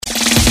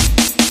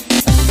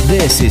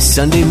This is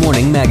Sunday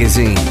Morning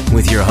Magazine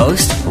with your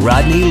host,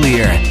 Rodney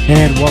Lear.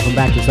 And welcome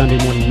back to Sunday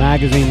Morning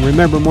Magazine.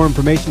 Remember, more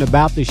information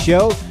about the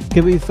show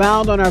can be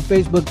found on our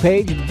Facebook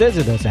page.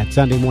 Visit us at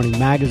Sunday Morning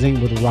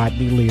Magazine with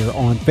Rodney Lear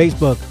on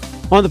Facebook.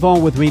 On the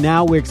phone with me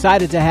now, we're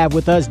excited to have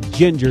with us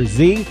Ginger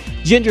Zee.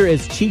 Ginger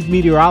is chief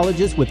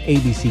meteorologist with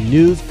ABC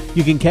News.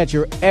 You can catch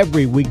her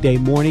every weekday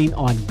morning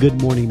on Good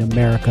Morning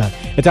America.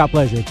 It's our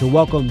pleasure to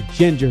welcome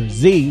Ginger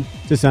Zee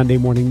to Sunday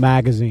Morning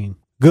Magazine.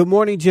 Good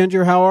morning,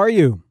 Ginger. How are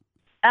you?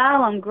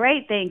 Oh, I'm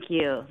great, thank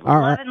you. All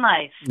right. Loving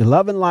life.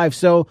 Loving life.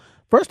 So,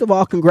 first of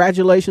all,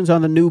 congratulations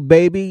on the new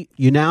baby.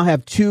 You now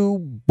have two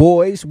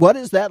boys. What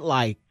is that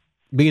like,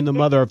 being the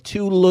mother of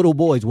two little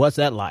boys? What's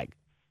that like?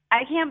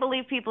 I can't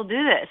believe people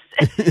do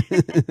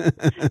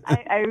this.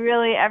 I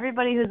really,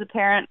 everybody who's a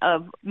parent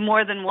of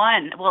more than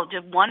one, well,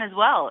 just one as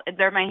well,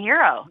 they're my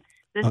hero.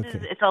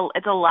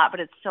 It's a lot, but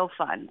it's so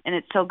fun, and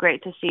it's so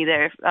great to see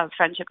their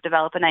friendship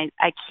develop, and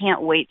I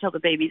can't wait till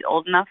the baby's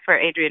old enough for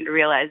Adrian to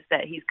realize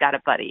that he's got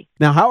a buddy.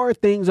 Now, how are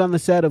things on the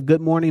set of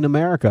Good Morning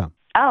America?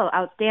 Oh,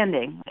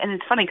 outstanding. And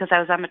it's funny because I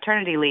was on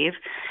maternity leave,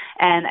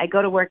 and I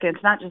go to work, and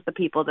it's not just the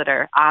people that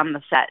are on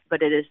the set,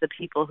 but it is the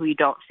people who you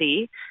don't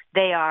see.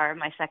 They are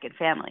my second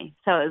family.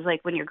 So it's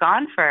like when you're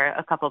gone for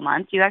a couple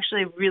months, you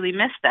actually really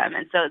miss them.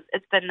 And so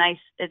it's been nice.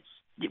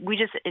 We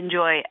just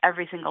enjoy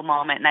every single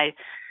moment, and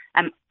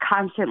I'm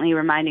constantly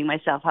reminding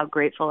myself how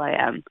grateful I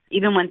am,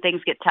 even when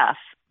things get tough,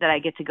 that I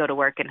get to go to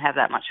work and have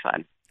that much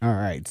fun. All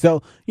right.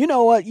 So, you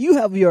know what? You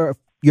have your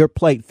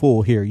plate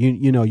full here.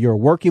 You know, you're a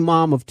working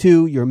mom of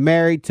two. You're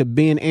married to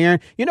Ben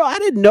Aaron. You know, I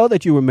didn't know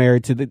that you were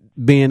married to the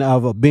Ben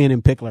of Ben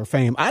and Pickler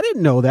fame. I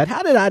didn't know that.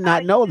 How did I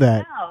not know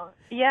that?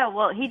 Yeah,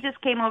 well, he just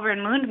came over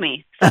and mooned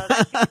me so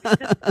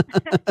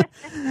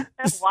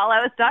while I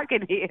was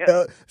talking to you.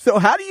 So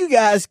how do you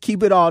guys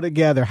keep it all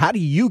together? How do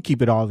you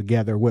keep it all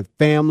together with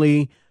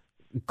family,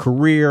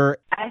 career?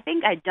 I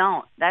think I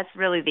don't. That's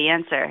really the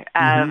answer.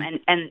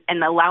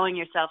 And allowing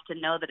yourself to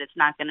know that it's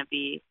not going to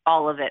be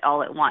all of it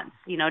all at once.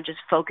 You know, just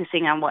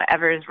focusing on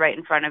whatever is right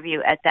in front of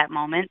you at that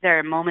moment. There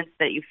are moments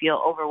that you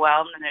feel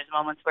overwhelmed, and there's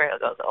moments where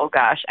it goes, oh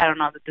gosh, I don't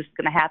know that this is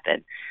going to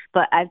happen.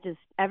 But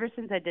ever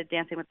since I did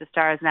Dancing with the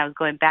Stars and I was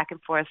going back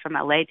and forth from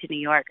LA to New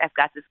York, I've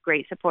got this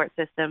great support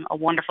system, a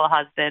wonderful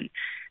husband.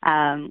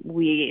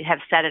 We have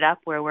set it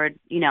up where we're,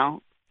 you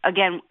know,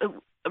 again,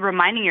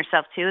 reminding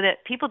yourself too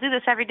that people do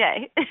this every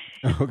day.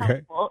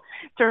 Okay.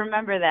 To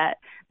remember that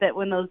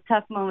when those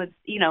tough moments,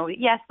 you know,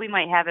 yes, we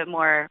might have it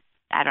more,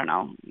 I don't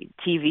know,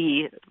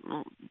 TV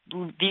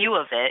view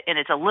of it, and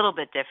it's a little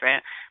bit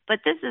different, but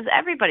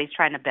everybody's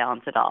trying to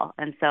balance it all.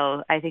 And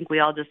so I think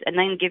we all and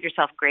then give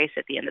yourself grace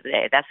at the end of the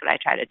day. That's what I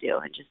try to do,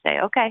 and just say,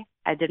 okay,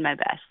 I did my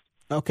best.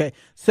 Okay.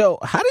 So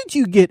how did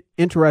you get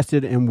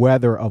interested in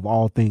weather of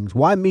all things?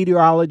 Why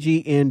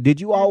meteorology? And did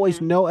you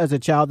always know as a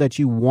child that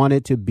you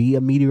wanted to be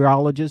a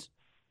meteorologist?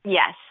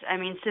 Yes. I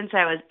mean, since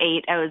I was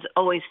 8, I was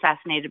always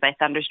fascinated by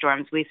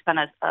thunderstorms. We spent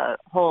a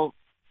whole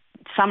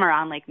summer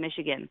on Lake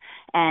Michigan,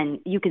 and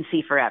you can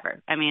see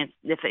forever. I mean,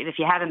 if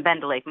you haven't been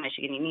to Lake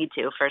Michigan, you need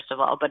to, first of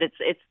all. But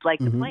it's like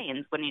the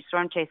plains. When you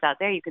storm chase out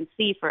there, you can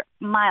see for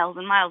miles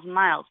and miles and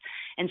miles.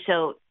 And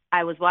so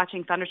I was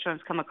watching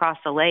thunderstorms come across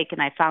the lake,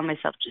 and I found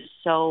myself just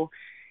so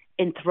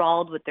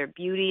enthralled with their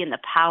beauty and the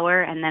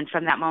power. And then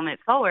from that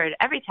moment forward,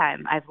 every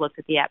time I've looked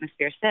at the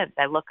atmosphere since,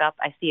 I look up,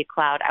 I see a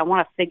cloud. I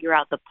want to figure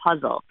out the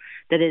puzzle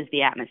that is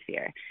the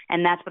atmosphere.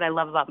 And that's what I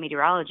love about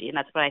meteorology, and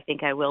that's what I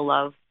think I will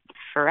love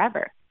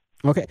forever.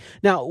 Okay.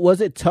 Now, was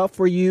it tough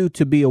for you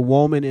to be a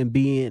woman and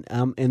be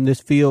in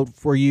this field,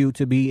 for you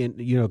to be in,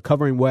 you know,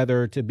 covering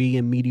weather, to be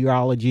in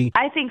meteorology?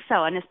 I think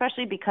so, and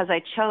especially because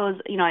I chose,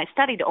 you know, I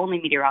studied only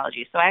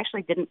meteorology, so I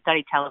actually didn't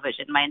study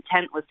television. My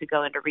intent was to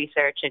go into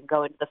research and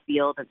go into the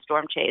field and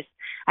storm chase.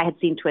 I had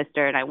seen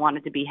Twister, and I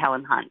wanted to be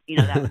Helen Hunt. You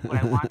know, that was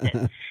what I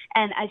wanted.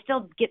 And I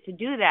still get to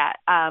do that.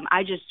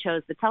 I just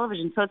chose the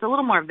television, so it's a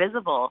little more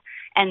visible.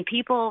 And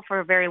people for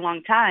a very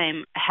long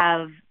time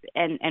have,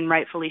 and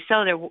rightfully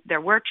so,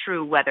 there were true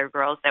weather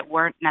girls that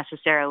weren't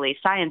necessarily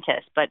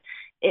scientists, but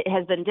it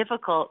has been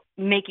difficult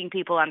making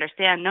people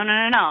understand, no,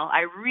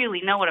 I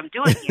really know what I'm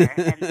doing here.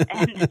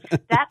 and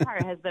that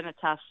part has been a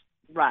tough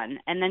run.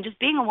 And then just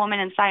being a woman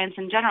in science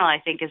in general,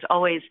 I think, is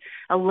always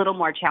a little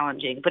more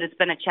challenging, but it's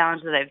been a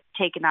challenge that I've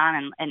taken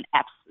on and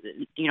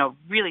you know,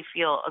 really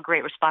feel a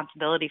great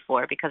responsibility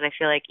for, because I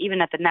feel like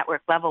even at the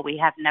network level, we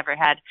have never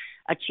had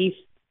a chief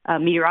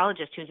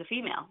meteorologist who's a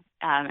female.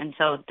 And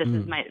so this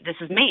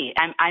is me.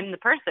 I'm the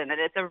person, and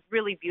it's a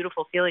really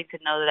beautiful feeling to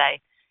know that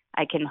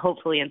I can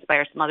hopefully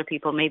inspire some other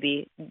people,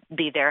 maybe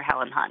be their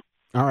Helen Hunt.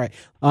 All right.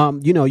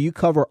 You know, you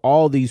cover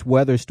all these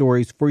weather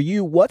stories. For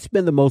you, what's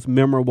been the most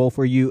memorable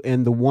for you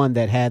and the one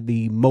that had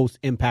the most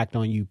impact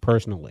on you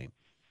personally?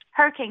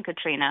 Hurricane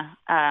Katrina.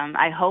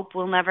 I hope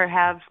we'll never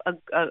have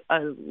a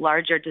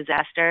larger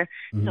disaster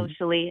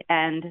socially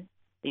and,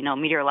 you know,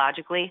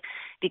 meteorologically,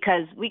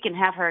 because we can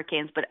have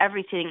hurricanes, but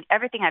everything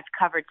I've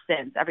covered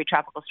since, every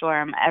tropical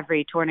storm,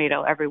 every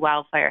tornado, every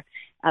wildfire,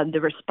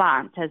 the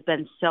response has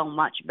been so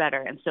much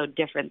better and so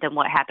different than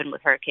what happened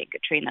with Hurricane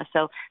Katrina.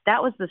 So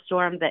that was the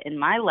storm that in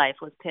my life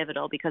was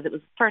pivotal because it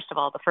was, first of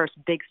all, the first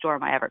big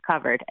storm I ever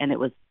covered, and it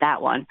was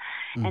that one.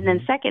 Mm-hmm. And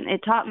then second,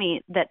 it taught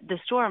me that the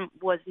storm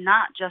was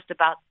not just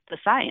about the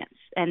science,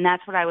 and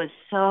that's what I was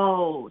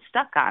so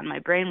stuck on. My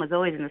brain was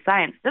always in the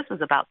science. This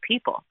was about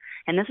people,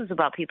 and this was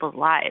about people's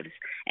lives,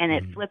 and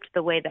it flipped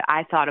the way that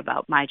I thought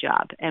about my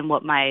job and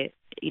what my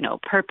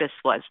purpose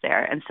was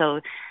there. And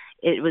so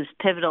it was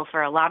pivotal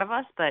for a lot of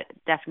us, but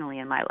definitely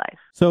in my life.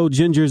 So,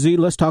 Ginger Z,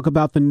 let's talk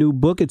about the new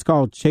book. It's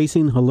called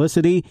Chasing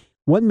Helicity.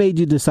 What made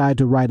you decide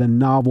to write a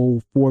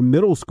novel for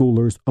middle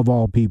schoolers of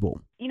all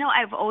people?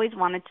 I've always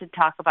wanted to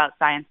talk about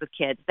science with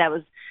kids. That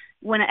was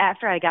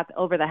after I got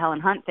over the Helen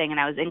Hunt thing and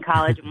I was in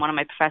college and one of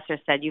my professors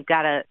said, you've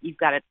got to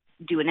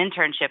do an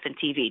internship in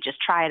TV. Just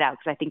try it out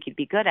because I think you'd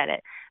be good at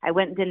it. I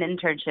went and did an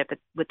internship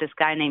with this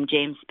guy named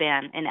James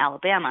Spann in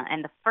Alabama.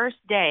 And the first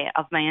day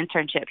of my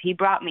internship, he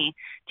brought me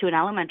to an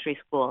elementary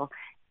school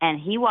and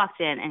he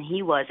walked in and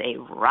he was a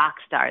rock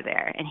star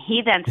there. And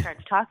he then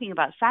starts talking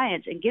about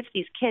science and gets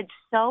these kids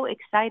so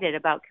excited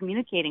about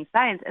communicating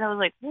science. And I was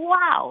like,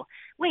 wow,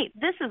 wait,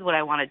 this is what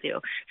I want to do.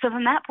 So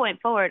from that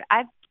point forward,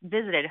 I've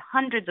visited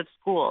hundreds of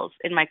schools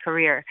in my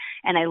career,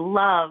 and I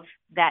love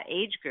that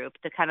age group,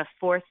 the kind of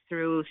 4th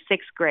through 6th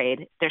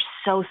grade. They're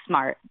so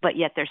smart, but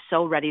yet they're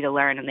so ready to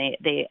learn, and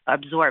they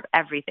absorb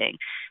everything.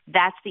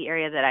 That's the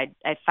area that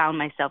I found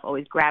myself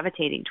always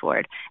gravitating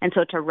toward. And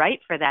so to write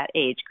for that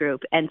age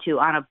group and to,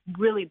 on a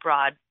really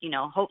broad,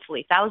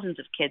 hopefully thousands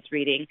of kids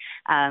reading,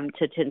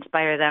 to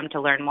inspire them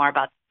to learn more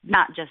about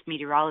not just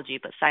meteorology,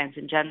 but science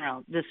in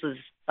general, this was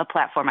a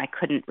platform I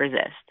couldn't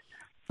resist.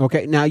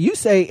 Okay, now you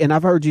say, and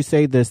I've heard you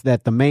say this,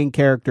 that the main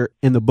character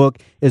in the book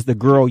is the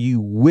girl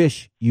you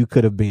wish you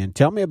could have been.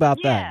 Tell me about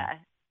that.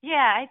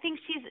 Yeah, I think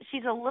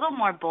she's a little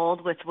more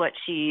bold with what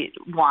she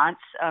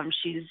wants.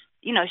 She's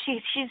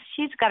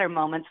got her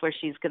moments where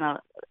she's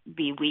gonna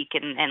be weak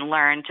and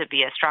learn to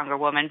be a stronger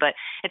woman, but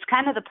it's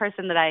kind of the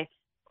person that I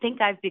think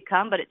I've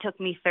become, but it took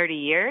me 30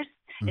 years.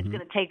 It's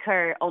going to take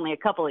her only a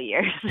couple of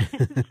years.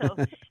 So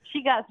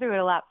she got through it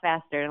a lot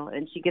faster,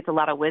 and she gets a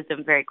lot of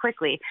wisdom very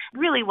quickly.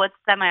 Really what's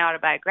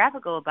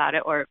semi-autobiographical about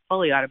it, or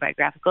fully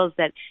autobiographical, is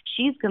that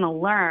she's going to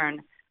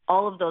learn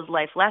all of those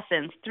life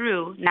lessons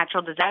through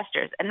natural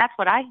disasters, and that's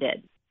what I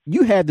did.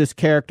 You had this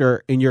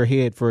character in your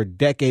head for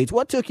decades.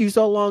 What took you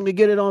so long to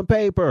get it on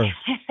paper?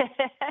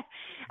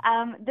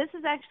 This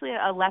is actually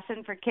a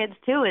lesson for kids,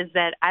 too, is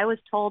that I was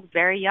told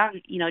very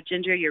young,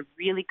 Ginger, you're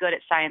really good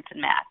at science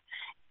and math.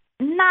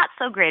 Not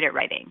so great at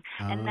writing.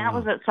 And that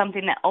was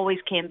something that always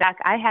came back.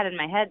 I had in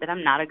my head that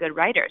I'm not a good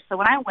writer. So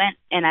when I went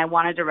and I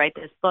wanted to write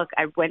this book,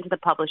 I went to the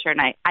publisher and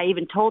I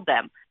even told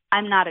them,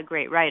 I'm not a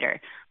great writer,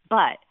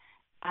 but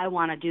I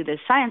want to do this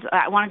science.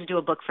 I wanted to do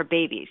a book for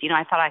babies.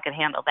 I thought I could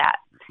handle that.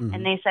 Mm-hmm.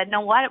 And they said,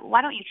 no, why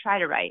don't you try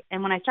to write?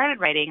 And when I started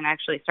writing and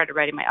actually started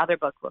writing my other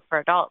book for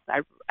adults,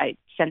 I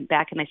sent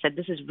back and I said,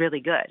 this is really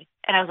good.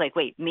 And I was like,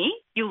 wait, me?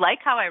 You like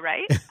how I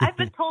write? I've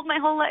been told my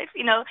whole life,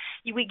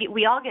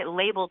 we all get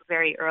labeled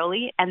very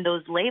early, and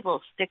those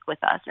labels stick with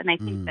us. And I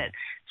think that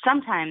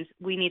sometimes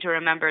we need to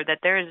remember that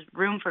there is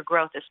room for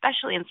growth,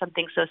 especially in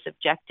something so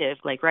subjective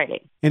like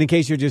writing. And in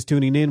case you're just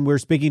tuning in, we're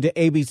speaking to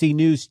ABC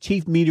News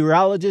Chief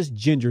Meteorologist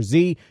Ginger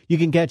Z. You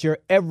can catch her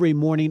every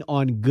morning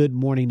on Good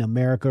Morning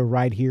America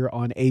right here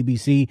on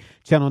ABC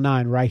Channel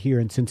 9 right here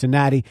in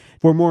Cincinnati.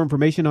 For more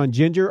information on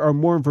Ginger or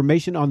more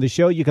information on the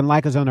show, you can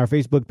like us on our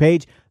Facebook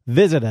page.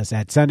 Visit us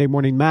at Sunday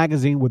Morning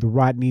Magazine with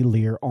Rodney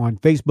Lear on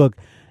Facebook.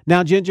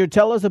 Now, Ginger,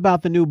 tell us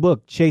about the new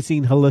book,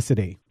 Chasing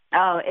Helicity.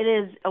 Oh, it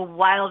is a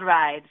wild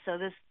ride. So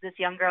this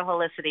young girl,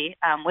 Helicity,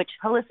 which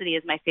Helicity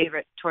is my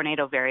favorite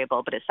tornado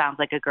variable, but it sounds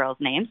like a girl's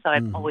name. So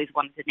I've always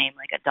wanted to name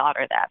like a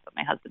daughter that, but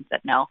my husband said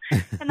no.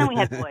 And then we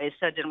had boys,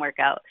 so it didn't work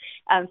out.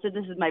 So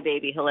this is my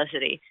baby,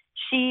 Helicity.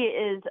 She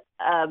is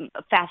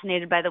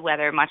fascinated by the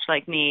weather, much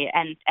like me.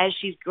 And as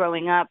she's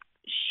growing up,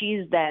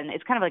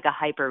 it's kind of like a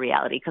hyper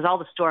reality because all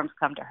the storms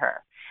come to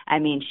her. I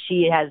mean,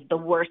 she has the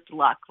worst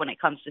luck when it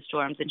comes to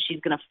storms, and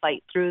she's going to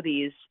fight through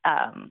these,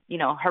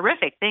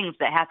 horrific things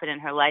that happen in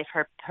her life.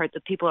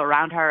 The people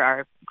around her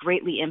are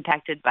greatly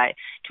impacted by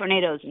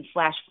tornadoes and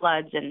flash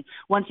floods. And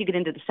once you get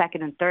into the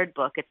second and third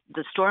book,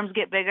 the storms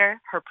get bigger,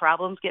 her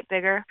problems get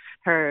bigger.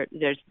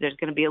 There's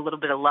going to be a little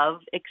bit of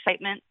love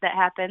excitement that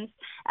happens,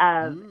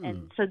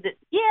 and so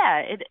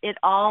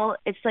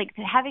it's like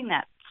having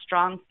that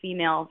strong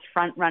female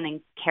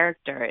front-running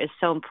character is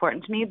so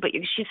important to me, but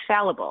she's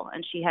fallible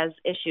and she has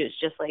issues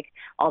just like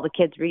all the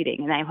kids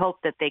reading, and I hope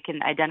that they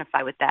can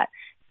identify with that.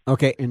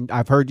 Okay, and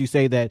I've heard you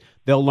say that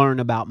they'll learn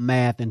about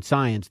math and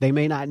science. They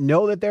may not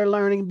know that they're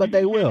learning, but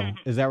they will.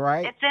 Is that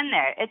right? It's in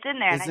there.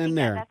 It's and in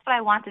there. That's what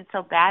I wanted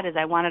so bad, is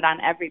I wanted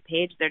on every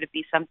page there to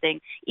be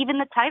something, even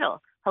the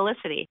title,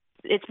 Helicity.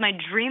 it's my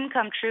dream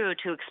come true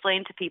to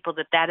explain to people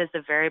that is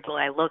the variable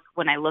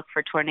when I look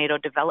for tornado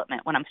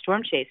development. When I'm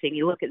storm chasing,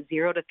 you look at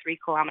 0 to 3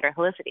 kilometer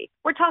helicity.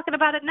 We're talking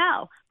about it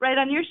now, right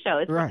on your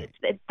show.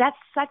 That's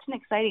such an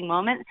exciting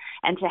moment.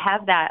 And to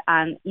have that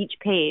on each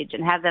page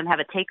and have them have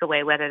a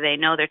takeaway, whether they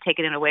know they're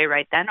taking it away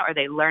right then or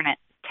they learn it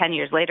 10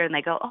 years later and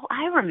they go, oh,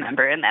 I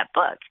remember in that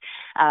book.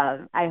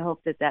 I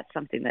hope that that's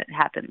something that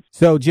happens.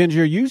 So,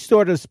 Ginger, you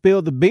sort of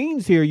spilled the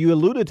beans here. You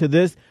alluded to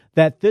this,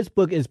 that this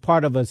book is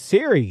part of a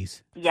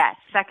series. Yes.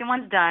 Second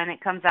one's done.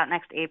 It comes out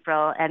next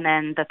April. And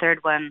then the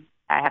third one,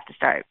 I have to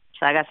start.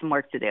 So I got some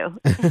work to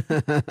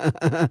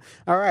do.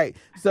 All right.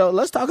 So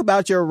let's talk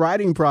about your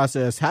writing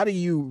process. How do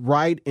you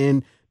write,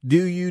 and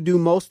do you do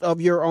most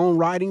of your own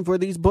writing for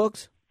these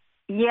books?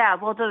 Yeah,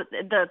 well,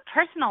 the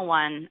personal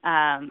one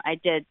I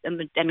did. I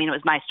mean, it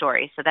was my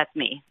story, so that's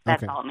me.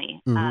 That's all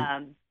me.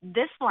 Mm-hmm.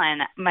 This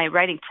one, my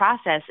writing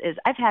process is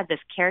I've had this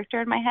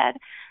character in my head.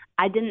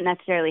 I didn't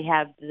necessarily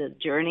have the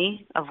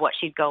journey of what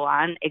she'd go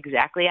on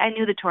exactly. I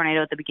knew the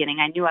tornado at the beginning.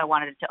 I knew I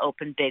wanted it to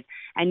open big.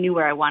 I knew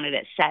where I wanted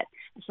it set.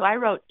 So I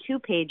wrote 2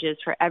 pages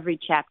for every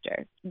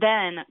chapter.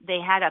 Then they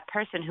had a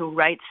person who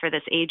writes for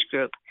this age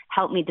group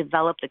help me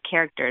develop the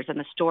characters and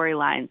the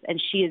storylines. And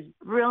she is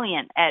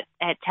brilliant at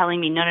telling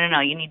me,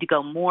 no, you need to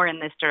go more in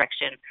this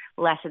direction,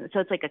 less in. So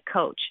it's like a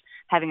coach,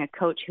 having a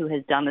coach who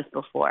has done this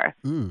before.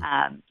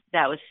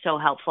 That was so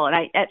helpful.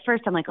 And at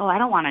first I'm like, oh, I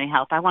don't want any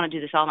help. I want to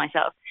do this all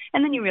myself.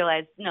 And then you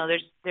realize, no,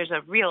 there's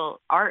a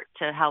real art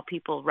to how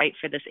people write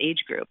for this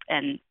age group.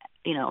 And,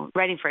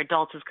 writing for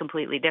adults is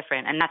completely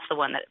different. And that's the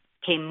one that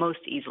came most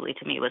easily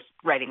to me, was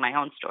writing my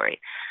own story.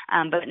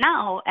 But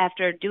now,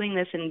 after doing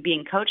this and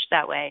being coached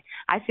that way,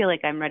 I feel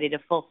like I'm ready to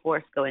full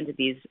force go into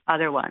these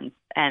other ones.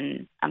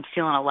 And I'm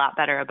feeling a lot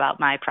better about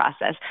my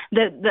process.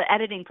 The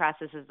editing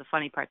process is the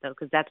funny part, though,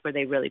 because that's where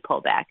they really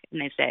pull back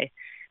and they say,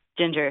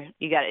 Ginger,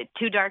 you got it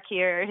too dark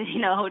here.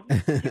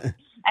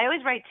 I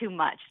always write too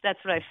much. That's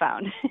what I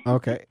found.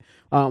 Okay.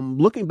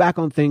 Looking back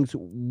on things,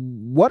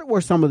 what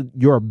were some of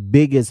your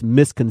biggest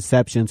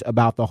misconceptions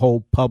about the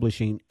whole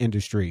publishing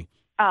industry?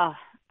 Oh,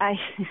 I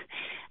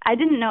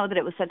didn't know that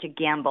it was such a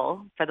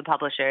gamble for the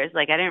publishers.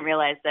 Like, I didn't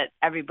realize that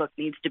every book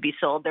needs to be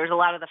sold. There's a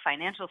lot of the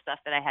financial stuff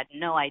that I had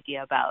no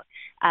idea about.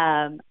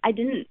 I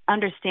didn't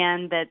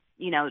understand that,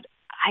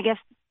 I guess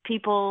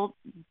people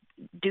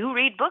do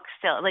read books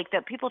still. Like,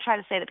 that people try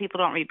to say that people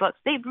don't read books.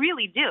 They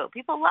really do.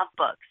 People love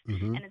books.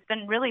 Mm-hmm. And it's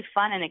been really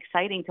fun and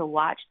exciting to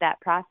watch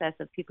that process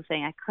of people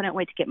saying, I couldn't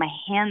wait to get my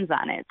hands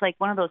on it. It's like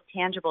one of those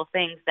tangible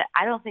things that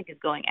I don't think is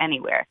going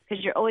anywhere.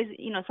 Because you're always,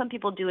 some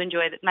people do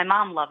enjoy it. My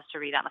mom loves to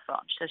read on the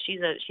phone. So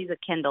she's a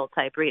Kindle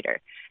type reader.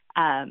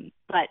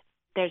 But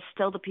there's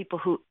still the people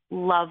who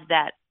love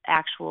that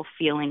actual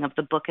feeling of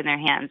the book in their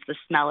hands, the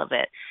smell of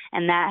it.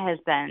 And that has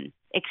been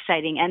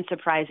exciting and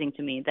surprising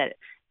to me, that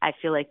I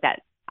feel like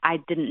that I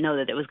didn't know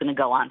that it was going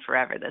to go on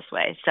forever this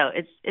way. So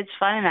it's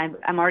fun, and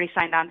I'm already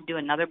signed on to do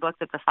another book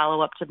that's a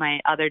follow-up to my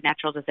other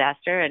natural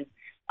disaster. And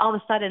all of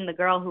a sudden, the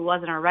girl who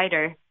wasn't a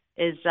writer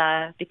is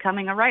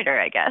becoming a writer,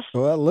 I guess.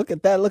 Well, look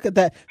at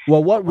that.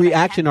 Well, what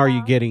reaction are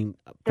you getting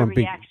from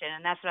people? The reaction,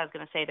 and that's what I was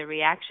going to say. The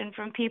reaction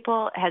from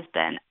people has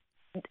been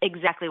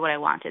exactly what I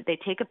wanted. They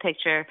take a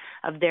picture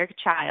of their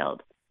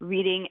child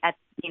reading at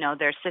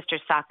their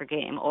sister's soccer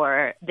game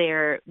or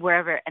their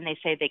wherever, and they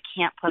say they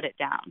can't put it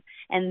down.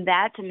 And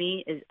that to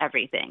me is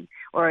everything.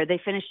 Or they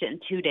finished it in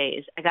 2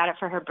 days. I got it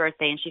for her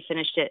birthday and she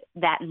finished it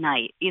that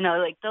night.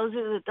 Like those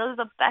are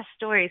the best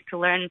stories to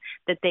learn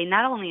that they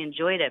not only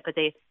enjoyed it, but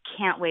they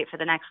can't wait for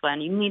the next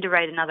one. You need to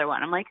write another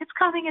one. I'm like, it's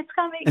coming.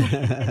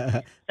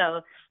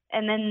 So,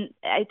 and then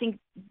I think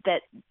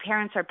that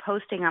parents are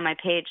posting on my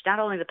page not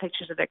only the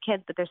pictures of their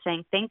kids, but they're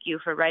saying, thank you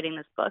for writing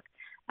this book.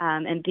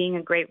 And being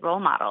a great role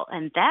model.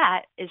 And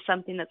that is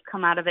something that's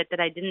come out of it that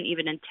I didn't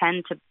even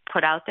intend to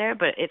put out there,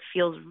 but it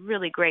feels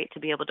really great to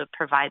be able to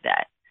provide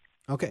that.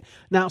 Okay.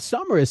 Now,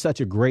 summer is such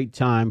a great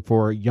time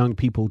for young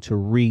people to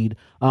read.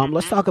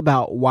 Let's talk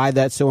about why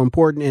that's so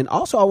important. And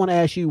also, I want to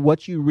ask you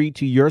what you read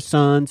to your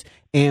sons,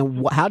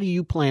 and how do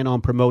you plan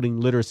on promoting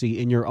literacy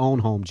in your own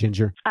home,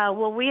 Ginger?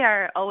 Well, we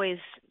are always,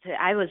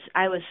 I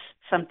was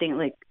something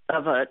like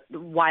of a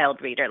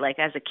wild reader. Like,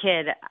 as a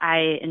kid,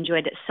 I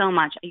enjoyed it so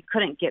much. You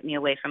couldn't get me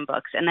away from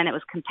books. And then it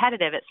was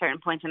competitive at certain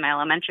points in my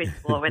elementary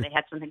school where they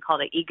had something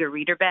called an eager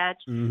reader badge.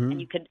 Mm-hmm.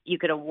 And you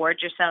could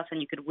award yourself,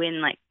 and you could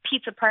win like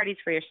pizza parties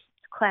for your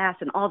class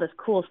and all this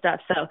cool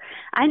stuff. So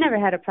I never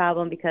had a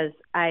problem because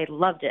I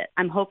loved it.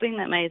 I'm hoping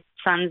that my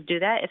sons do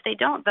that. If they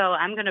don't, though,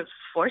 I'm going to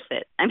force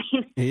it. I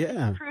mean,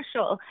 it's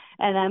crucial.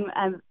 And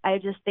I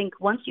just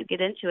think once you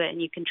get into it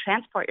and you can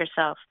transport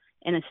yourself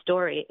in a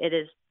story, it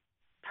is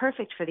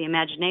perfect for the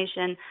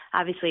imagination,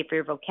 obviously for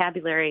your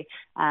vocabulary,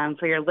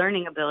 for your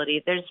learning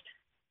ability. There's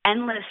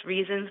endless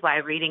reasons why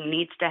reading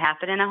needs to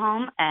happen in a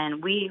home.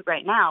 And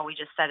right now, we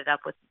just set it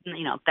up with,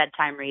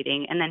 bedtime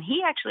reading. And then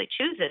he actually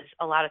chooses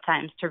a lot of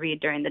times to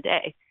read during the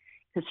day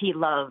because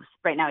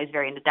right now he's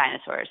very into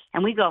dinosaurs.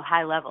 And we go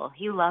high level.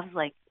 He loves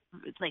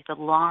it's like the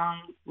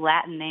long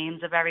Latin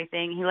names of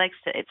everything. He likes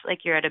to, it's like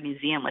you're at a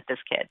museum with this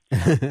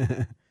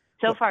kid.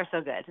 So far,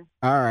 so good.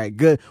 All right,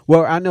 good.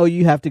 Well, I know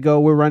you have to go.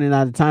 We're running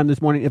out of time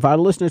this morning. If our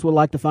listeners would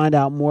like to find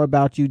out more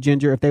about you,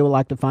 Ginger, if they would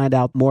like to find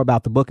out more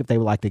about the book, if they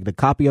would like to get a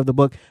copy of the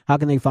book, how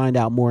can they find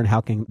out more and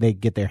how can they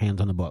get their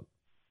hands on the book?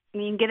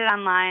 You can get it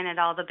online at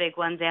all the big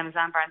ones,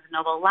 Amazon, Barnes &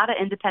 Noble. A lot of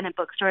independent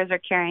bookstores are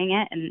carrying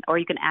it, or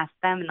you can ask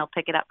them and they'll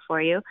pick it up for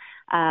you.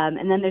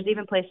 And then there's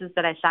even places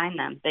that I sign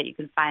them that you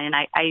can find, and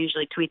I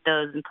usually tweet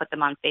those and put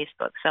them on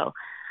Facebook. So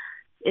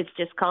it's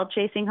just called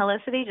Chasing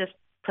Helicity. Just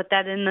put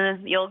that in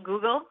the old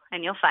Google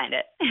and you'll find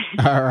it.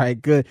 All right,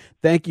 good.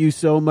 Thank you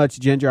so much,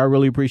 Ginger. I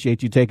really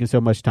appreciate you taking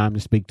so much time to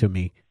speak to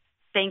me.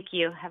 Thank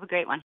you. Have a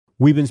great one.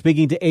 We've been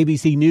speaking to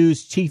ABC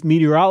News Chief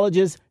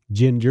Meteorologist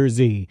Ginger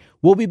Zee.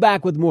 We'll be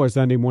back with more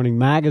Sunday Morning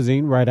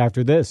Magazine right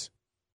after this.